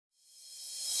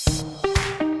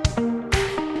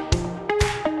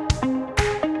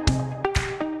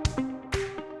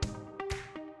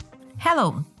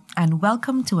Hello, and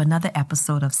welcome to another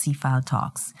episode of CFAL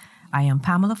Talks. I am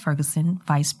Pamela Ferguson,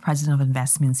 Vice President of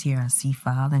Investments here at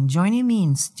CFAL, and joining me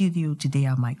in studio today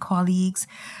are my colleagues,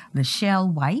 Lashell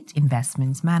White,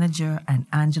 Investments Manager, and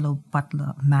Angelo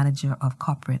Butler, Manager of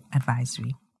Corporate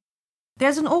Advisory.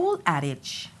 There's an old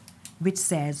adage which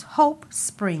says, hope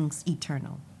springs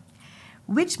eternal,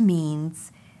 which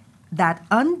means that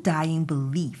undying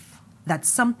belief that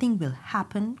something will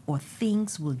happen or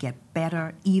things will get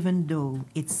better even though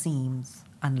it seems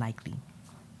unlikely.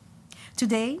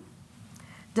 Today,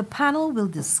 the panel will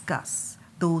discuss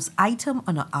those items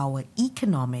on our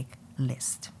economic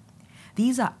list.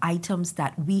 These are items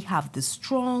that we have the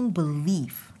strong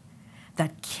belief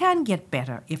that can get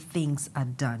better if things are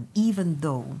done, even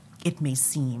though it may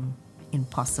seem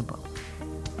impossible.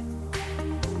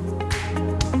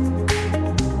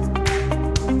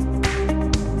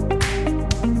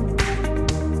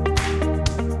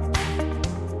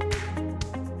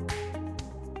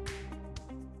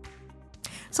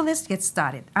 So let's get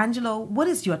started. Angelo, what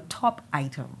is your top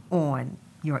item on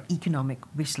your economic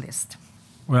wish list?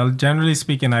 Well, generally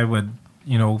speaking, I would,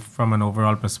 from an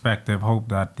overall perspective, hope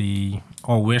that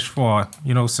wish for,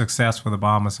 success for the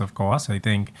Bahamas, of course. I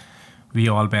think we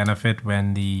all benefit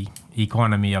when the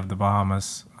economy of the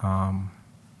Bahamas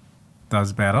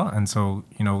does better. And so,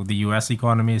 the U.S.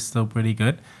 economy is still pretty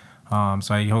good.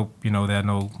 So I hope, there are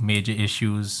no major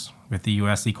issues with the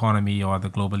U.S. economy or the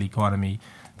global economy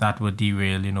that would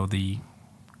derail, the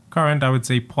current, I would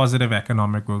say, positive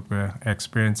economic growth we're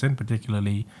experiencing,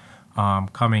 particularly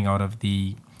coming out of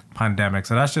the pandemic.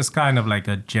 So that's just kind of like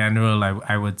a general,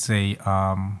 I would say,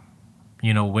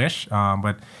 wish.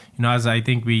 But, as I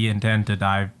think we intend to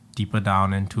dive deeper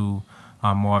down into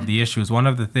more of the issues, one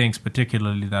of the things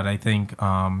particularly that I think,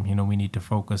 we need to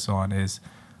focus on is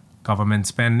government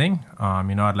spending.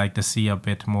 I'd like to see a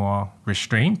bit more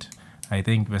restraint. I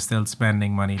think we're still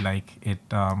spending money like it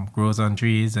grows on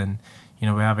trees, and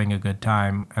we're having a good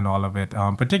time and all of it.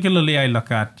 Particularly, I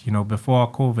look at before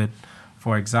COVID,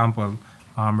 for example,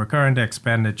 recurrent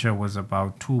expenditure was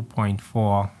about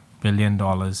 $2.4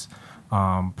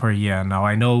 billion per year. Now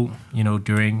I know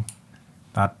during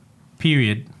that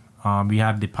period we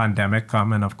had the pandemic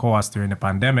come, and of course during the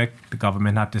pandemic the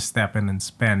government had to step in and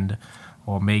spend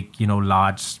or make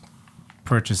large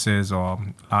purchases or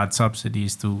large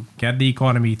subsidies to get the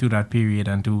economy through that period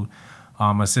and to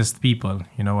assist people,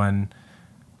 and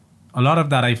a lot of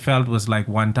that I felt was like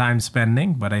one-time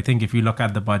spending. But I think if you look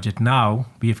at the budget now,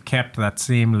 we've kept that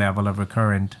same level of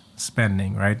recurrent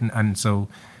spending, right? And so,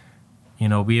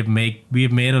 we have made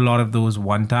a lot of those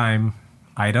one-time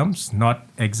items, not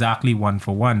exactly one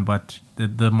for one, but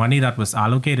the money that was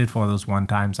allocated for those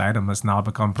one-time items has now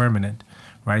become permanent.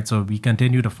 Right, so we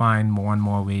continue to find more and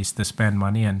more ways to spend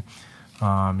money, and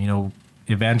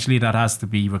eventually that has to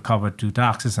be recovered through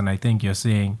taxes. And I think you're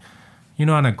seeing,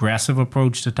 an aggressive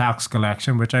approach to tax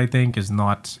collection, which I think is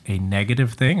not a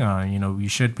negative thing. You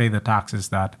should pay the taxes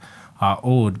that are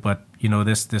owed, but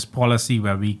this policy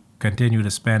where we continue to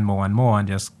spend more and more and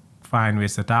just find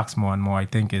ways to tax more and more, I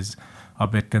think is a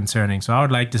bit concerning. So I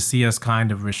would like to see us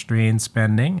kind of restrain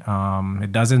spending.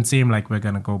 It doesn't seem like we're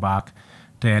going to go back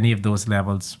to any of those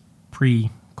levels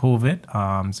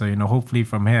pre-COVID. So, hopefully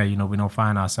from here, we don't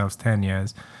find ourselves 10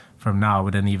 years from now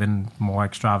with an even more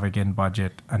extravagant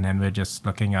budget. And then we're just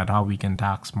looking at how we can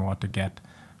tax more to get,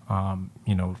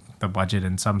 the budget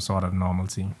in some sort of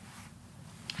normalcy.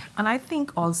 And I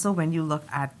think also when you look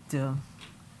at the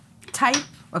type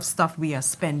of stuff we are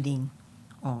spending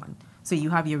on, so you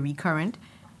have your recurrent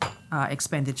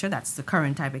expenditure, that's the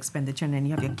current type expenditure, and then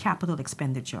you have your capital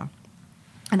expenditure.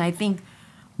 And I think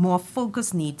more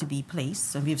focus need to be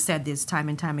placed, and we've said this time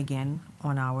and time again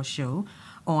on our show,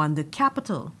 on the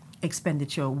capital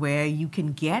expenditure where you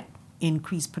can get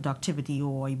increased productivity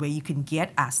or where you can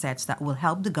get assets that will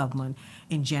help the government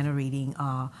in generating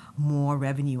more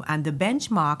revenue. And the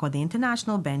benchmark or the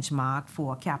international benchmark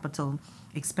for capital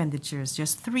expenditures,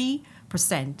 just 3%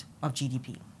 of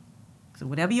GDP. So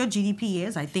whatever your GDP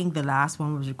is, I think the last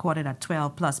one was recorded at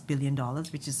 $12+ billion,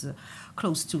 which is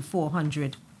close to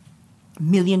 $400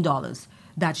 million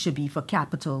that should be for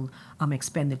capital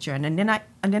expenditure. And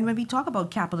then when we talk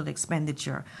about capital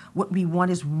expenditure, what we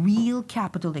want is real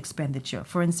capital expenditure.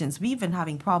 For instance, we've been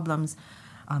having problems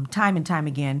time and time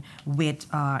again with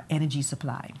energy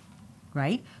supply,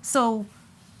 right? So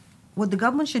what the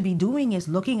government should be doing is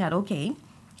looking at, okay,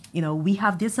 we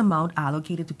have this amount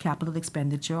allocated to capital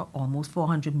expenditure, almost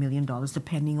 $400 million,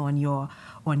 depending on your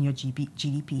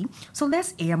GDP. So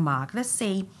let's earmark, let's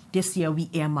say this year we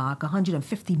earmark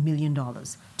 $150 million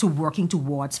to working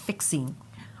towards fixing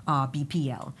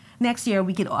BPL. Next year,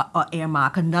 we could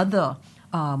earmark another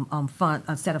fund,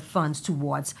 a set of funds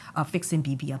towards fixing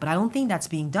BPL. But I don't think that's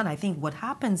being done. I think what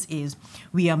happens is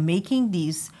we are having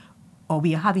these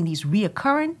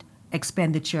reoccurrent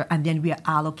expenditure, and then we are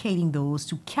allocating those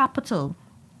to capital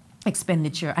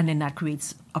expenditure, and then that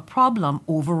creates a problem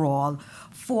overall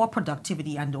for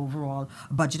productivity and overall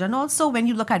budget. And also, when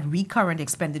you look at recurrent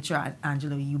expenditure,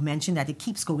 Angelo, you mentioned that it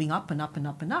keeps going up and up and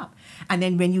up and up. And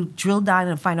then when you drill down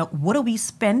and find out what are we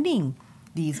spending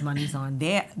these monies on,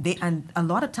 and a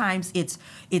lot of times it's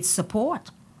support,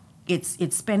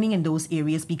 it's spending in those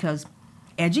areas because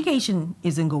education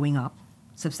isn't going up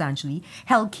substantially.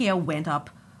 Healthcare went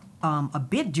up a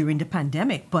bit during the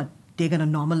pandemic, but they're going to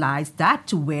normalize that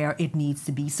to where it needs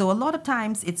to be. So a lot of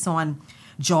times it's on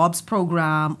jobs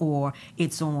program, or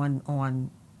it's on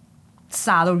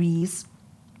salaries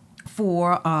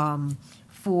for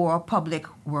public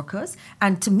workers.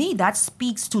 And to me, that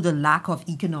speaks to the lack of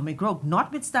economic growth.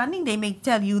 Notwithstanding, they may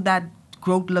tell you that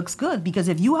growth looks good, because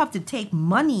if you have to take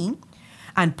money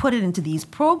and put it into these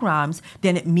programs,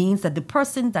 then it means that the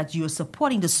person that you're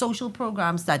supporting, the social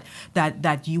programs that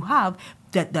you have,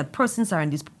 that persons are in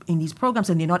these programs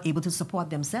and they're not able to support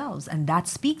themselves. And that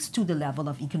speaks to the level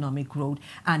of economic growth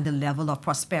and the level of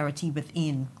prosperity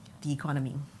within the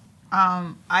economy.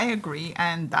 I agree.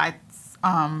 And that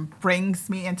brings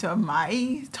me into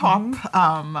my top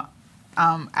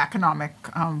economic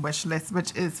wish list,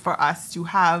 which is for us to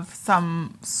have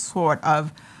some sort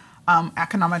of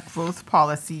economic growth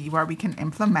policy where we can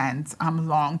implement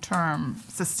long-term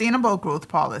sustainable growth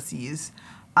policies.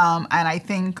 And I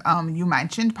think you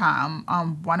mentioned, Pam,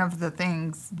 one of the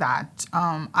things that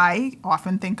I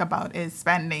often think about is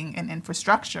spending in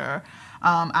infrastructure.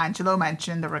 Angelo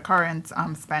mentioned the recurrent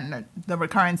spending.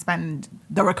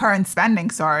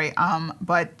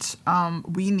 But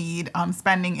we need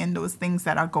spending in those things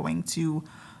that are going to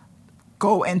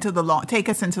take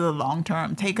us into the long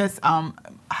term,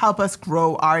 help us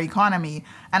grow our economy.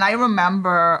 And I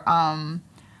remember,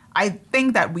 I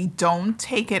think that we don't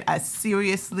take it as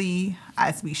seriously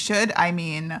as we should. I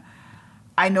mean,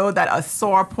 I know that a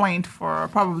sore point for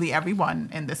probably everyone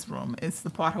in this room is the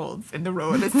potholes in the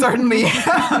road. It's certainly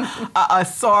a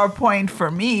sore point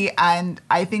for me. And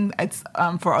I think it's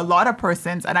for a lot of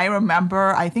persons. And I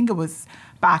remember, I think it was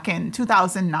back in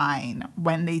 2009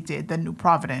 when they did the New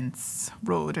Providence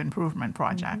Road Improvement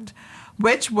Project,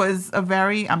 which was a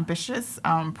very ambitious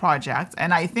project.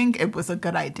 And I think it was a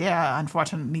good idea.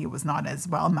 Unfortunately, it was not as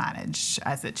well managed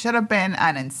as it should have been.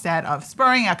 And instead of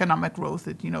spurring economic growth,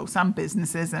 some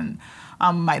businesses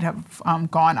might have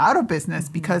gone out of business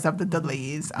because of the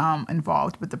delays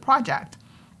involved with the project.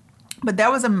 But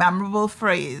there was a memorable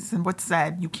phrase in which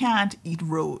said, "You can't eat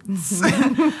roads."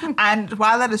 And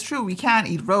while that is true, we can't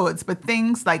eat roads, but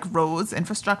things like roads,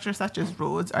 infrastructure such as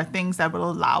roads, are things that will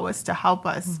allow us to help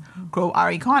us grow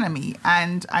our economy.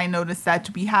 And I noticed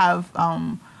that we have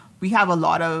a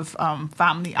lot of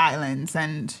family islands,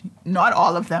 and not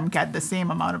all of them get the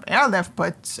same amount of airlift,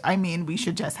 but I mean, we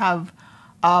should just have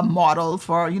a model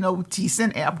for,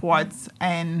 decent airports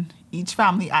and each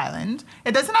family island.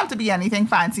 It doesn't have to be anything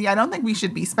fancy. I don't think we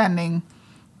should be spending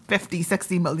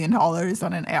 $50-60 million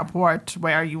on an airport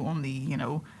where you only,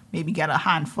 maybe get a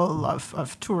handful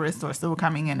of tourists or so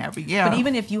coming in every year. But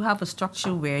even if you have a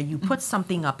structure where you put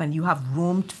something up and you have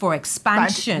room for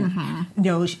expansion,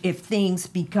 if things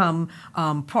become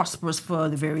prosperous for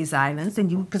the various islands, then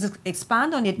you can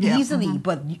expand on it easily.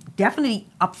 But definitely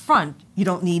up front, you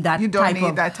don't need that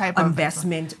type of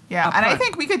investment. Yeah, and I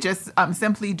think we could just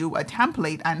simply do a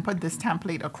template and put this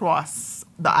template across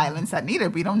the islands that need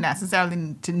it. We don't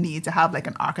necessarily need to have like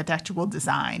an architectural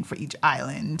design for each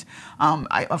island.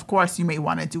 Of course, you may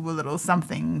want to do a little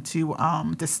something to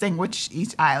distinguish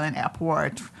each island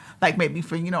airport, like maybe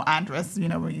for Andros.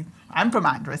 I'm from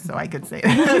Andros, so I could say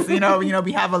this. we have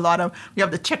we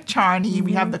have the chick charney,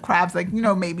 we have the crabs.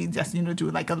 Maybe just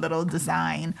do like a little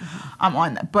design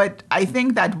on that. But I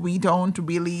think that we don't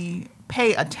really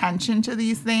pay attention to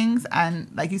these things, and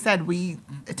like you said, we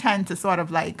tend to sort of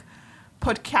like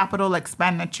put capital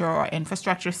expenditure or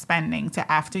infrastructure spending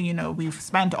to after, we've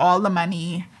spent all the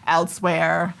money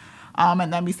elsewhere.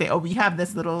 And then we say, we have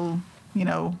this little,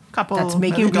 couple that's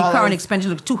making recurrent expenditure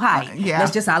look too high.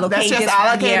 Let's just allocate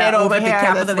it over here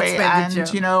capital this way.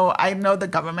 expenditure. And, I know the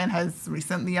government has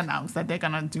recently announced that they're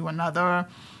going to do another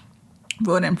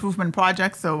road improvement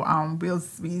project. So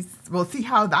we'll see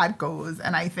how that goes.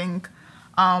 And I think,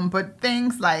 but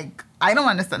things like, I don't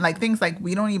understand, like things like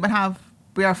we don't even have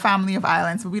we are a family of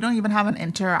islands, but we don't even have an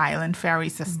inter-island ferry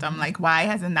system. Like, why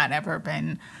hasn't that ever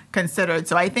been considered?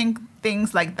 So I think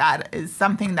things like that is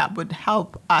something that would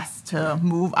help us to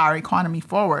move our economy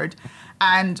forward.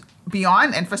 And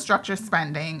beyond infrastructure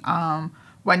spending,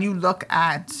 when you look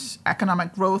at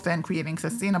economic growth and creating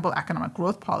sustainable economic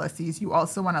growth policies, you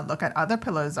also want to look at other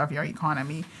pillars of your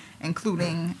economy,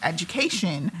 including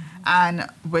education, and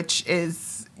which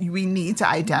is we need to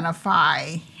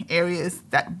identify areas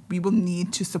that we will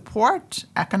need to support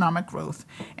economic growth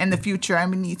in the future,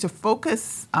 and we need to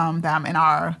focus them in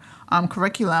our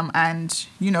curriculum. And,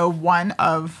 one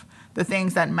of the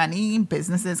things that many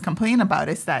businesses complain about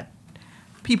is that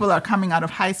people are coming out of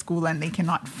high school and they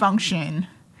cannot function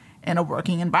in a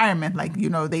working environment. Like,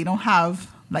 they don't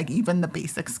have like even the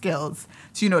basic skills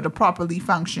to, to properly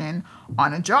function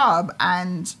on a job.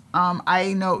 And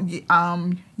I know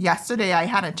yesterday I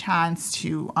had a chance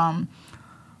to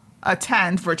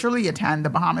virtually attend the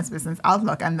Bahamas Business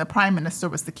Outlook, and the Prime Minister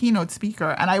was the keynote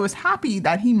speaker. And I was happy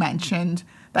that he mentioned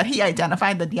that he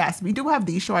identified that, yes, we do have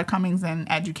these shortcomings in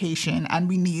education, and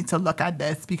we need to look at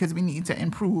this because we need to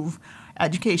improve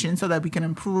education so that we can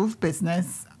improve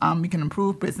business, we can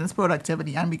improve business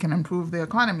productivity, and we can improve the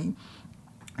economy.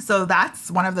 So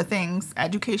that's one of the things.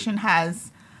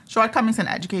 Shortcomings in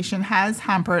education has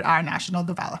hampered our national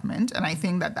development, and I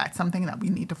think that that's something that we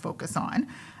need to focus on.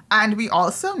 And we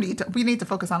also need to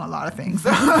focus on a lot of things.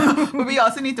 But we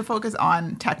also need to focus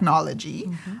on technology.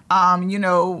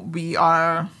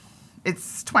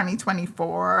 It's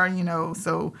 2024,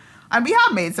 so, and we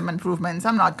have made some improvements.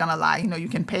 I'm not gonna lie. You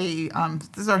can pay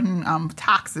certain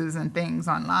taxes and things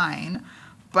online.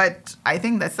 But I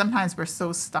think that sometimes we're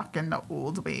so stuck in the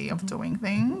old way of doing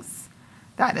things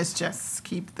that it's just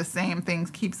the same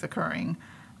things keeps occurring.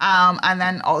 And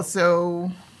then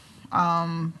also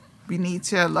we need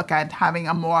to look at having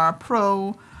a more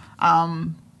pro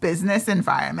business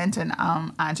environment. And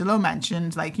Angelo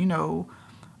mentioned,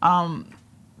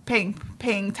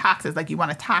 paying taxes, like you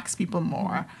want to tax people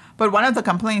more. But one of the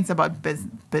complaints about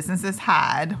businesses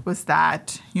had was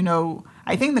that,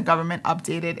 I think the government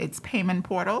updated its payment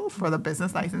portal for the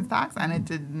business license tax, and it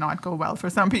did not go well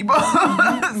for some people.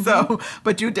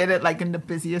 But you did it in the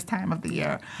busiest time of the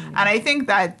year. And I think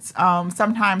that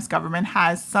sometimes government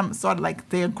has some sort of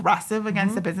they're aggressive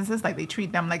against the businesses, like they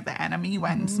treat them like the enemy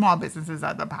when small businesses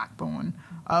are the backbone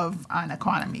of an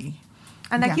economy.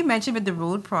 And you mentioned with the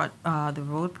road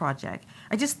project,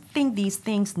 I just think these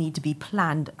things need to be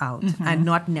planned out and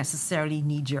not necessarily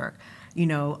knee-jerk.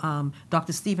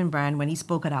 Dr. Stephen Brand, when he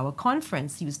spoke at our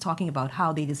conference, he was talking about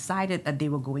how they decided that they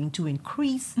were going to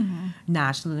increase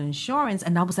national insurance,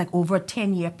 and that was over a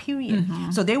 10-year period.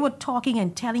 So they were talking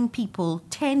and telling people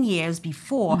 10 years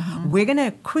before, we're going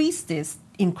to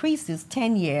increase this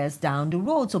 10 years down the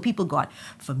road. So people got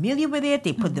familiar with it.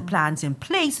 They put the plans in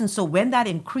place. And so when that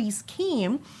increase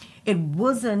came, it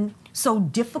wasn't so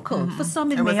difficult. For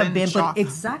some, it may have been, but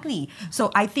exactly. So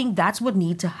I think that's what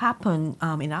needs to happen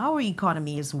in our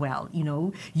economy as well.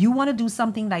 You want to do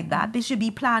something like that, they should be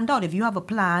planned out. If you have a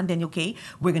plan, then okay,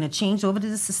 we're going to change over to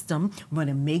the system. We're going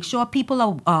to make sure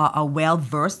people are well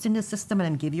versed in the system, and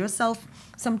then give yourself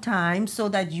some time so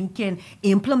that you can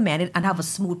implement it and have a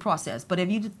smooth process. But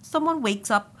if someone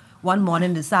wakes up one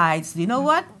morning decides,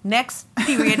 what? Next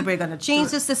period, we're going to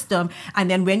change the system. And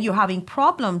then when you're having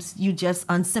problems, you're just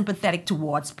unsympathetic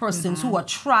towards persons who are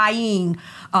trying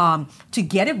to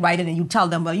get it right. And then you tell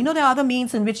them, well, there are other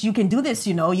means in which you can do this.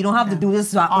 You don't have to do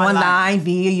this online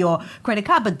via your credit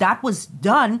card. But that was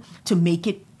done to make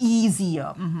it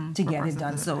easier to get it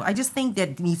done. So I just think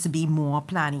that needs to be more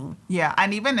planning. Yeah,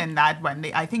 and even in that,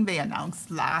 I think they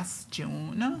announced last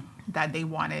June that they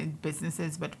wanted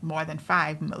businesses with more than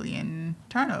 5 million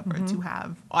turnover to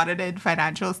have audited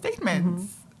financial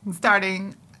statements,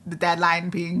 starting the deadline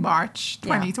being March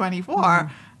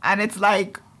 2024. And it's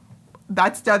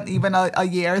that's done even a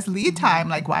year's lead time.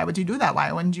 Why would you do that?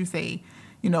 Why wouldn't you say,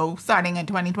 starting in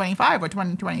 2025 or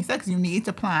 2026, you need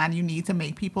to plan, you need to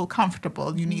make people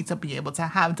comfortable, you need to be able to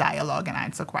have dialogue and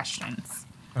answer questions.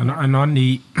 And on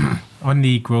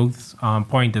the growth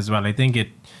point as well, I think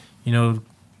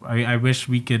I wish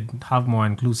we could have more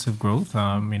inclusive growth.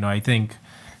 I think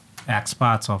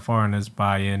expats or foreigners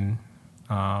buy in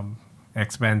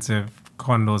expensive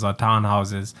condos or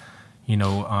townhouses,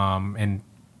 in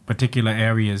particular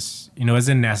areas,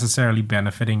 isn't necessarily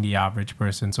benefiting the average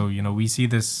person. So, we see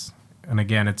this, and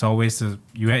again, it's always,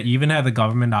 you even have the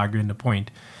government arguing the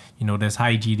point, this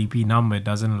high GDP number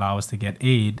doesn't allow us to get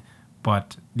aid,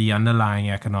 but the underlying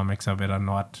economics of it are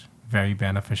not very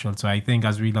beneficial. So I think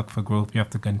as we look for growth, we have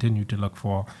to continue to look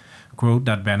for growth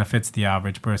that benefits the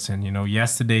average person.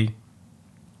 Yesterday,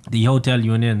 the hotel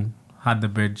union had the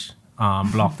bridge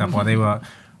blocked up, or they were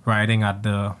rioting at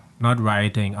the, not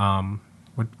rioting,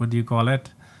 what do you call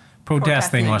it?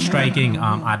 Protesting or striking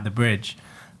at the bridge.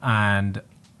 And,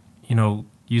 you know,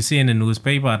 you see in the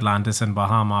newspaper, Atlantis and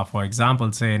Bahamas, for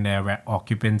example, saying their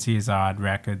occupancies are at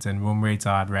records and room rates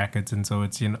are at records. And so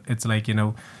it's, you know, it's like, you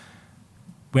know,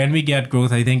 when we get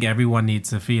growth, I think everyone needs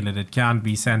to feel it. It can't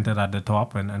be centered at the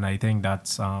top. And I think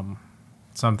that's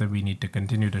something we need to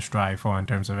continue to strive for in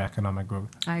terms of economic growth.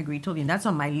 I agree totally, and that's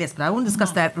on my list, but I won't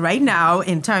discuss that right now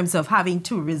in terms of having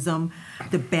tourism,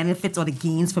 the benefits or the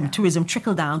gains from tourism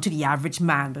trickle down to the average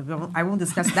man. But I won't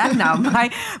discuss that now.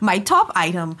 My top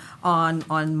item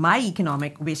on my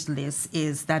economic wish list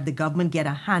is that the government get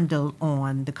a handle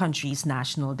on the country's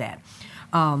national debt.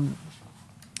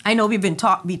 I know we've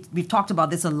talked about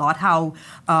this a lot, how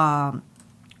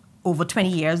over 20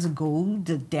 years ago,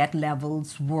 the debt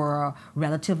levels were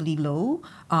relatively low,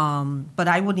 but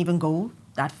I wouldn't even go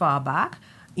that far back.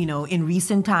 You know, in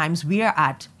recent times, we are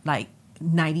at like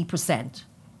 90%.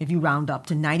 If you round up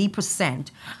to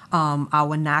 90%,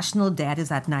 our national debt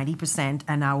is at 90%,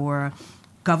 and our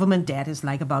government debt is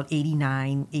like about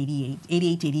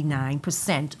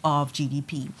 89% of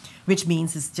GDP, which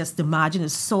means it's just the margin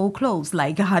is so close.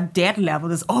 Like our debt level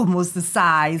is almost the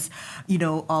size, you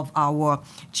know, of our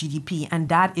GDP. And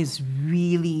that is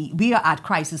really, we are at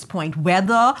crisis point,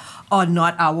 whether or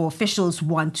not our officials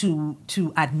want to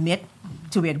admit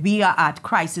to it. We are at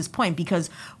crisis point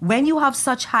because when you have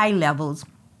such high levels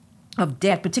of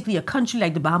debt, particularly a country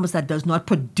like the Bahamas that does not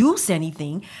produce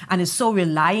anything and is so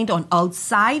reliant on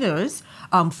outsiders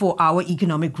for our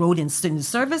economic growth in the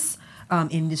service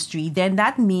industry, then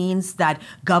that means that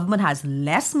government has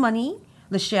less money,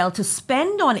 Lashell, to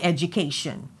spend on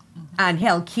education and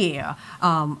healthcare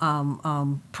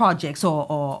projects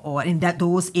or in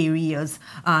those areas,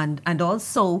 and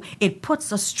also it puts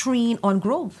a strain on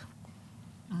growth.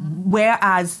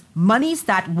 Whereas monies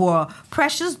that were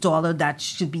precious dollar that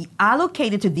should be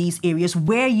allocated to these areas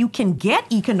where you can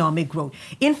get economic growth,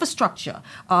 infrastructure,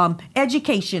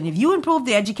 education. If you improve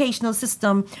the educational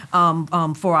system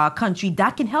for our country,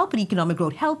 that can help with economic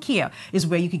growth. Healthcare is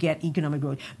where you could get economic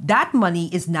growth. That money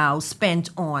is now spent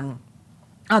on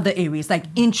other areas like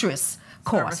interest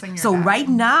costs. So right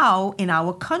now in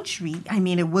our country, I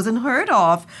mean, it wasn't heard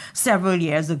of several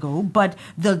years ago, but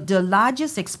the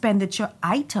largest expenditure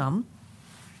item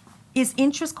is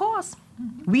interest costs.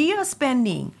 We are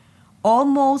spending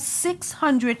almost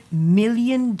 $600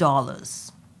 million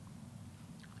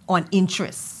on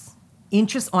interest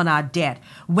on our debt,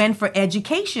 when for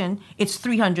education, it's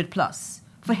 300 plus.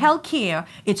 For healthcare,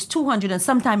 it's 200, and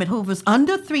sometimes it hovers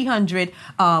under 300.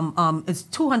 It's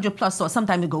 200 plus, or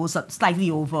sometimes it goes up slightly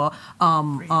over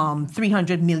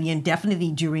 300 million.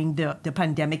 Definitely during the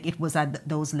pandemic, it was at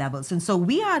those levels. And so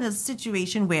we had a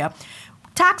situation where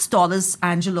tax dollars,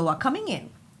 Angelo, are coming in.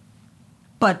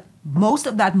 But most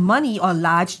of that money, or a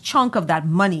large chunk of that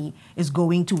money, is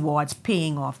going towards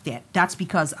paying off debt. That's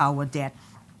because our debt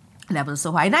level is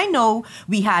so high. And I know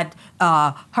we had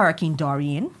Hurricane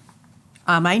Dorian.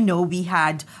 I know we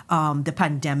had the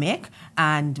pandemic,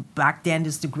 and back then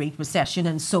there's the Great Recession.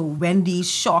 And so when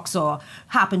these shocks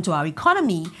happen to our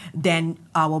economy, then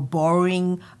our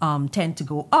borrowing tend to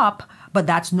go up. But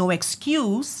that's no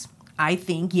excuse, I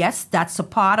think. Yes, that's a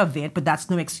part of it, but that's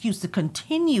no excuse to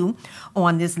continue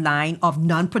on this line of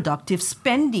non-productive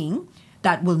spending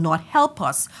that will not help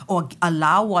us or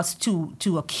allow us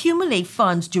to accumulate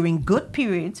funds during good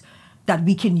periods that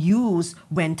we can use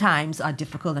when times are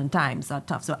difficult and times are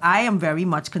tough. So I am very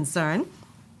much concerned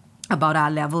about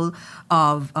our level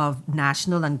of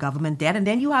national and government debt. And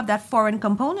then you have that foreign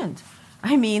component.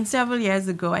 I mean, several years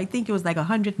ago, I think it was like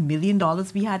 $100 million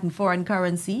we had in foreign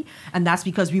currency. And that's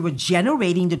because we were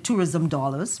generating the tourism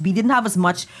dollars. We didn't have as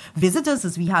much visitors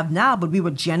as we have now, but we were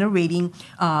generating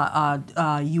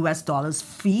US dollars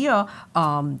via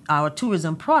our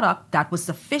tourism product that was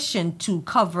sufficient to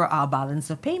cover our balance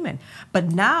of payment.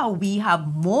 But now we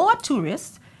have more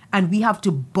tourists, and we have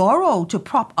to borrow to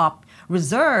prop up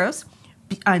reserves.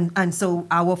 And so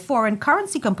our foreign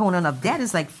currency component of debt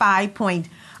is like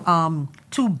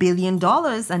 $5.2 billion,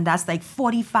 and that's like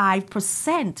 40 to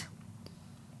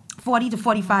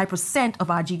 45% of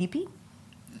our GDP.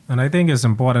 And I think it's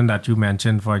important that you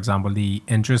mentioned, for example, the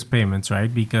interest payments,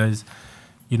 right? Because,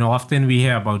 you know, often we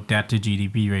hear about debt to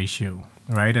GDP ratio,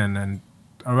 right? And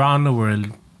around the world,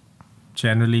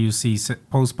 generally you see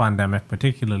post-pandemic,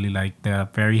 particularly, like the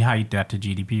very high debt to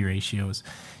GDP ratios.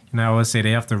 And I always say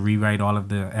they have to rewrite all of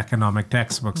the economic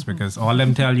textbooks because all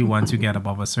them tell you once you get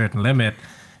above a certain limit,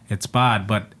 it's bad.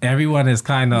 But everyone is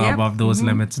kind of above those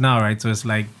limits now, right? So it's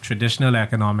like traditional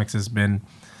economics has been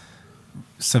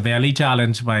severely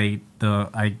challenged by the,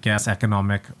 I guess,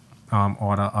 economic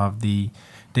order of the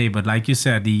day. But like you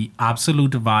said, the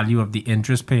absolute value of the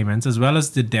interest payments as well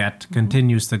as the debt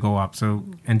continues to go up. So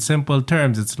in simple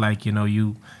terms, it's like,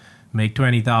 you make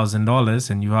 $20,000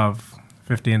 and you have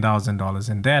 $15,000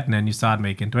 in debt, and then you start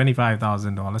making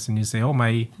 $25,000 and you say, oh,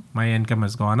 my income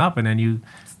has gone up, and then you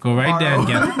go right there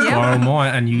and borrow more,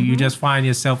 and you just find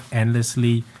yourself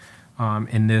endlessly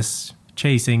in this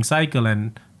chasing cycle.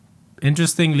 And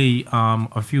interestingly,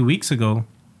 a few weeks ago,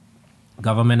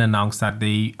 government announced that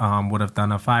they would have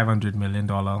done a $500 million,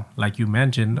 like you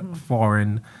mentioned,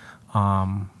 foreign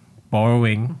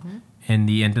borrowing in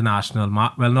the international,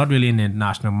 well, not really in the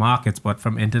international markets, but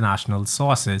from international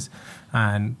sources.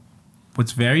 And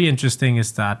what's very interesting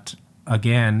is that,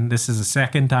 again, this is the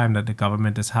second time that the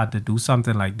government has had to do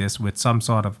something like this with some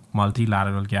sort of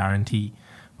multilateral guarantee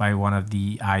by one of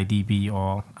the IDB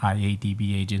or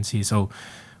IADB agencies. So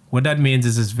what that means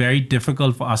is it's very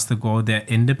difficult for us to go there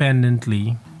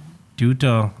independently due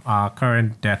to our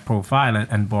current debt profile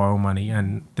and borrow money.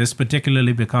 And this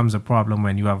particularly becomes a problem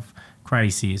when you have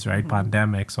crises, right?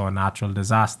 Pandemics or natural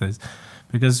disasters.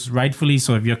 Because rightfully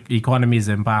so, if your economy is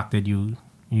impacted, you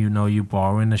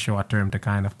borrow in the short term to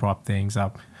kind of prop things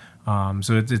up.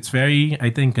 So it's very, I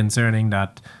think, concerning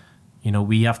that,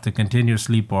 we have to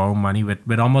continuously borrow money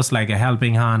with almost like a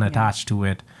helping hand attached to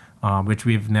it, which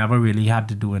we've never really had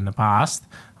to do in the past.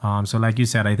 So like you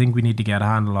said, I think we need to get a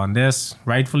handle on this.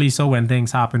 Rightfully so, when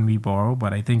things happen, we borrow,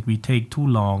 but I think we take too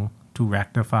long to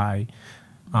rectify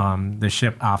the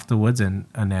ship afterwards, and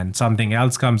then something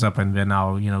else comes up and we're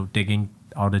now, digging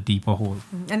out a deeper hole.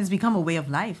 And it's become a way of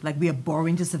life. Like, we are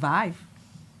borrowing to survive.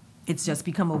 It's just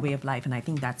become a way of life, and I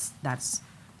think that's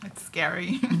It's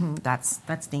scary.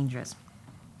 that's dangerous.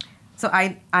 So,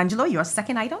 Angelo, your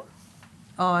second item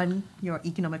on your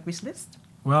economic wish list?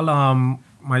 Well,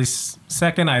 my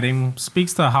second item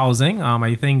speaks to housing.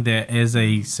 I think there is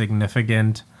a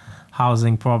significant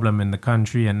housing problem in the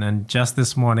country, and then just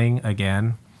this morning,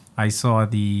 again, I saw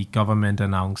the government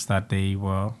announce that they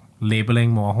were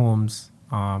labeling more homes.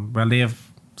 Well, they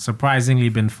have surprisingly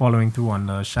been following through on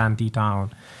the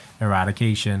shantytown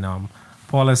eradication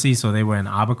policy. So they were in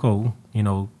Abaco,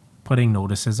 putting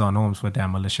notices on homes for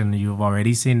demolition. You've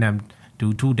already seen them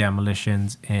do 2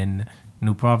 demolitions in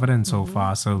New Providence so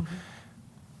far. So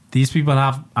these people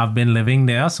have been living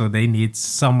there, so they need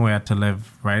somewhere to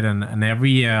live, right? And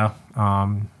every year,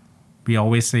 we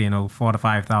always say, 4,000 to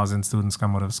 5,000 students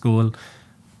come out of school.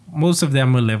 Most of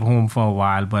them will live home for a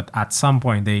while, but at some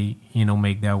point they,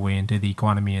 make their way into the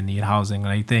economy and need housing.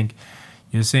 And I think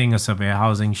you're seeing a severe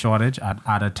housing shortage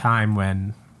at a time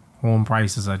when home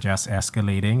prices are just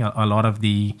escalating. A lot of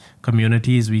the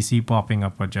communities we see popping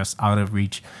up are just out of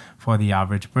reach for the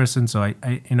average person. So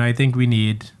I think we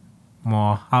need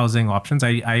more housing options.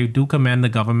 I do commend the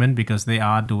government because they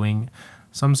are doing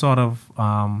some sort of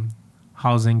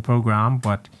housing program,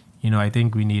 but I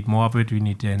think we need more of it. We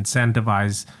need to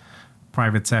incentivize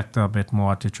private sector a bit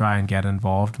more to try and get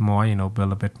involved more,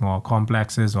 build a bit more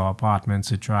complexes or apartments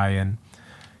to try and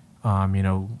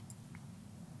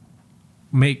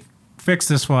fix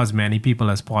this for as many people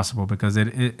as possible, because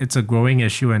it's a growing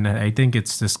issue, and I think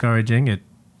it's discouraging.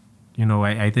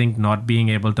 I think not being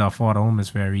able to afford a home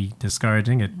is very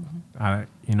discouraging.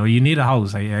 You need a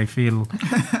house, I feel,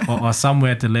 or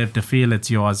somewhere to live to feel it's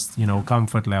yours,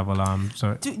 comfort level.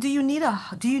 So Do you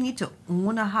need to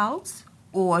own a house,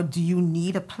 or do you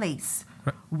need a place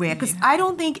where? Because I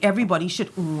don't think everybody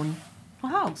should own a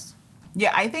house.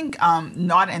 Yeah, I think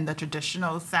not in the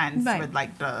traditional sense, Right. with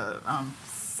like the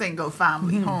single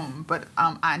family home, but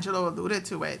Angelo alluded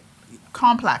to it.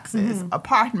 Complexes,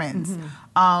 apartments.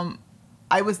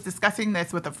 I was discussing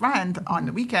this with a friend on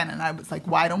the weekend, and I was like,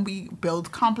 why don't we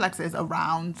build complexes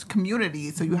around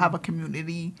communities? So you have a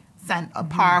community, a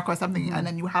park or something, and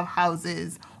then you have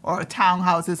houses or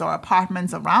townhouses or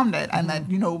apartments around it, and then,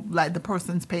 like the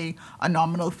persons pay a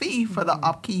nominal fee for the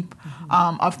upkeep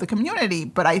of the community.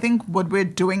 But I think what we're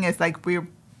doing is like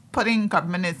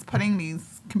government is putting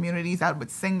these communities out with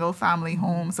single family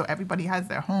homes, so everybody has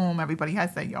their home, everybody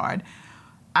has their yard.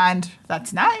 And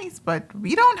that's nice, but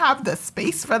we don't have the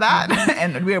space for that.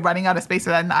 And we're running out of space for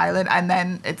that in the island. And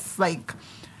then it's like,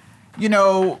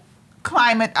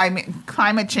 climate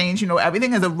change,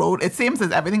 everything is it seems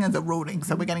as everything is eroding.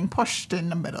 So we're getting pushed in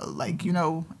the middle. Like,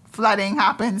 flooding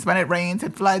happens when it rains,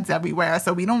 it floods everywhere.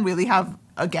 So we don't really have,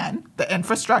 again, the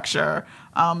infrastructure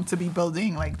to be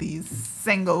building like these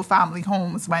single family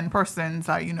homes when persons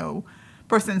are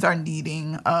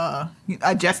needing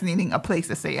just needing a place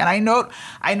to stay. And I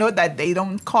know that they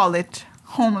don't call it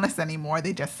homeless anymore.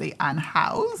 They just say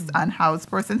unhoused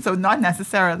person. So not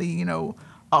necessarily,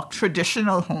 a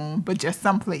traditional home, but just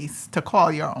some place to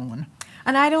call your own.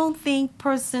 And I don't think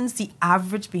the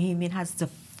average Bahamian has the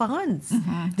funds,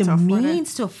 the to afford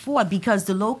means to afford, because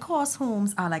the low-cost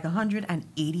homes are like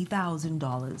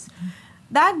 $180,000.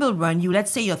 That will run you,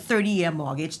 let's say your 30-year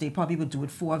mortgage, they probably would do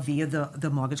it for via the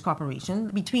mortgage corporation,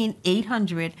 between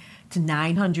 $800 to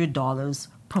 $900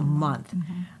 per month.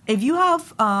 If you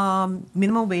have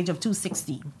minimum wage of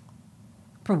 $260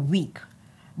 per week,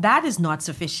 that is not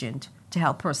sufficient to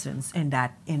help persons in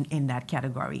that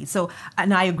category. So,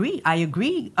 and I agree. I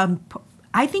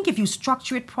think if you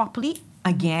structure it properly,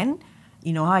 again,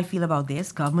 you know how I feel about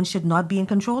this. Government should not be in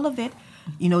control of it.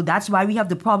 That's why we have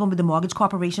the problem with the mortgage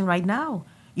corporation right now.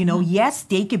 Yes,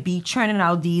 they could be churning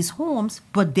out these homes,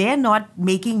 but they're not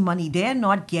making money. They're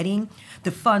not getting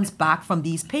the funds back from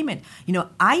these payments.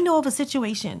 I know of a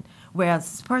situation where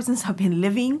persons have been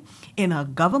living in a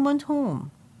government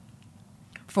home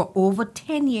for over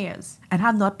 10 years and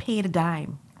have not paid a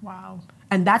dime. Wow.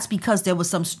 And that's because there was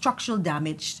some structural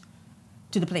damage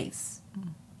to the place.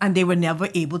 And they were never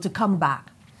able to come back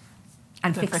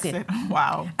and fix it.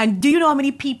 Wow. And do you know how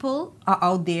many people are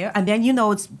out there? And then,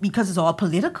 it's because it's all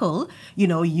political, you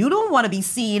don't want to be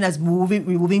seen as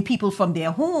removing people from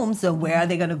their homes and where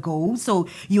they're going to go. So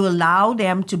you allow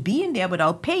them to be in there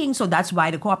without paying. So that's why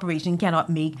the corporation cannot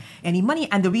make any money.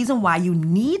 And the reason why you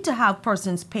need to have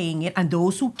persons paying it, and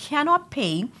those who cannot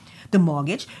pay the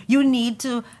mortgage, you need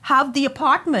to have the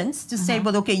apartments to say,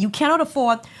 well, okay, you cannot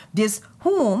afford this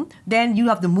home, then you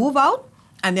have to move out.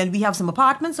 And then we have some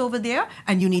apartments over there,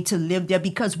 and you need to live there,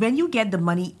 because when you get the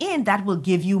money in, that will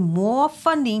give you more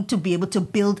funding to be able to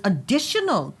build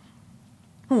additional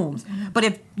homes. But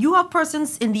if you have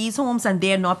persons in these homes and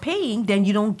they're not paying, then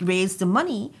you don't raise the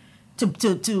money to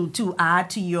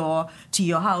add to your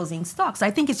housing stocks.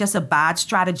 I think it's just a bad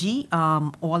strategy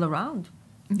all around.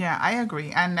 Yeah, I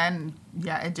agree. And then,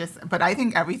 but I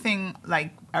think everything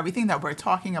that we're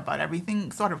talking about,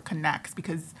 everything sort of connects,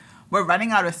 because we're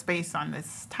running out of space on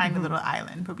this tiny little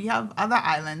island. But we have other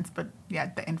islands, but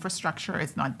the infrastructure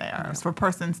is not there. Yeah. For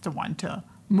persons to want to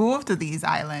move to these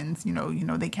islands,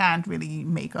 they can't really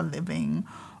make a living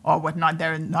or whatnot.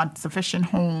 There are not sufficient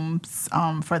homes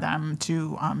for them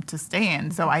to stay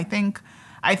in. So I think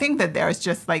that there's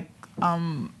just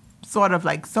sort of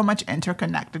so much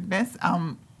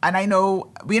interconnectedness. And I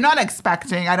know we're not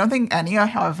expecting, I don't think any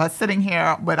of us sitting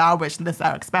here with our wish list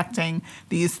are expecting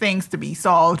these things to be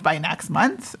solved by next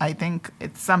month. I think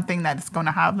it's something that's going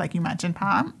to have, like you mentioned,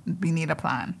 Pam, we need a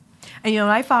plan. And,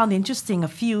 I found interesting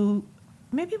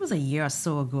maybe it was a year or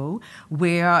so ago,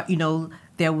 where,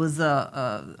 there was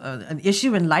an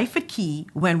issue in Lyford Key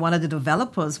when one of the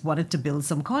developers wanted to build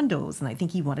some condos. And I think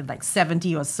he wanted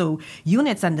 70 or so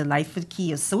units, and the Lyford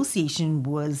Key Association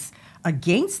was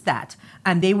against that.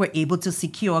 And they were able to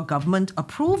secure government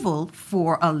approval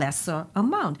for a lesser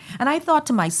amount. And I thought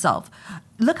to myself,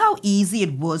 look how easy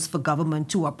it was for government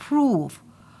to approve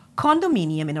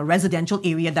condominium in a residential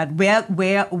area that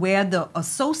where the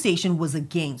association was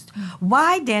against.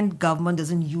 Why then government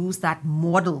doesn't use that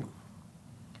model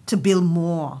to build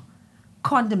more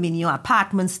condominium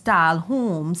apartment style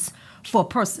homes for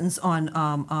persons on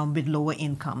with lower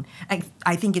income?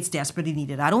 I think it's desperately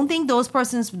needed. I don't think those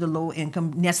persons with the low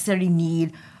income necessarily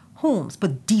need homes,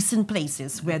 but decent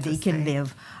places where they can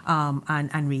live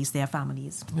and raise their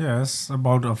families. Yes,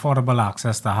 about affordable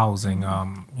access to housing,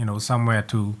 somewhere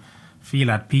to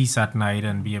feel at peace at night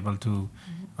and be able to,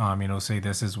 say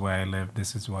this is where I live,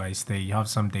 this is where I stay, you have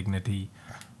some dignity.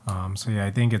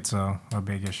 I think it's a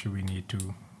big issue we need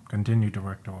to continue to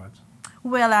work towards.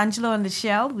 Well, Angelo and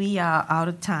Lashell, we are out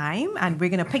of time, and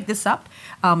we're going to pick this up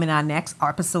in our next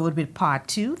episode with part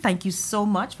 2. Thank you so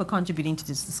much for contributing to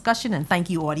this discussion, and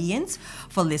thank you, audience,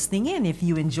 for listening in. If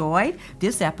you enjoyed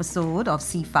this episode of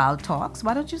CFAL Talks,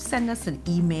 why don't you send us an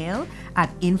email at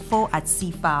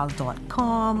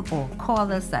info@cfal.com or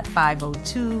call us at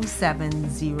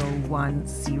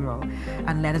 502-7010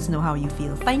 and let us know how you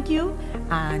feel. Thank you,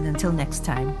 and until next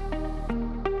time.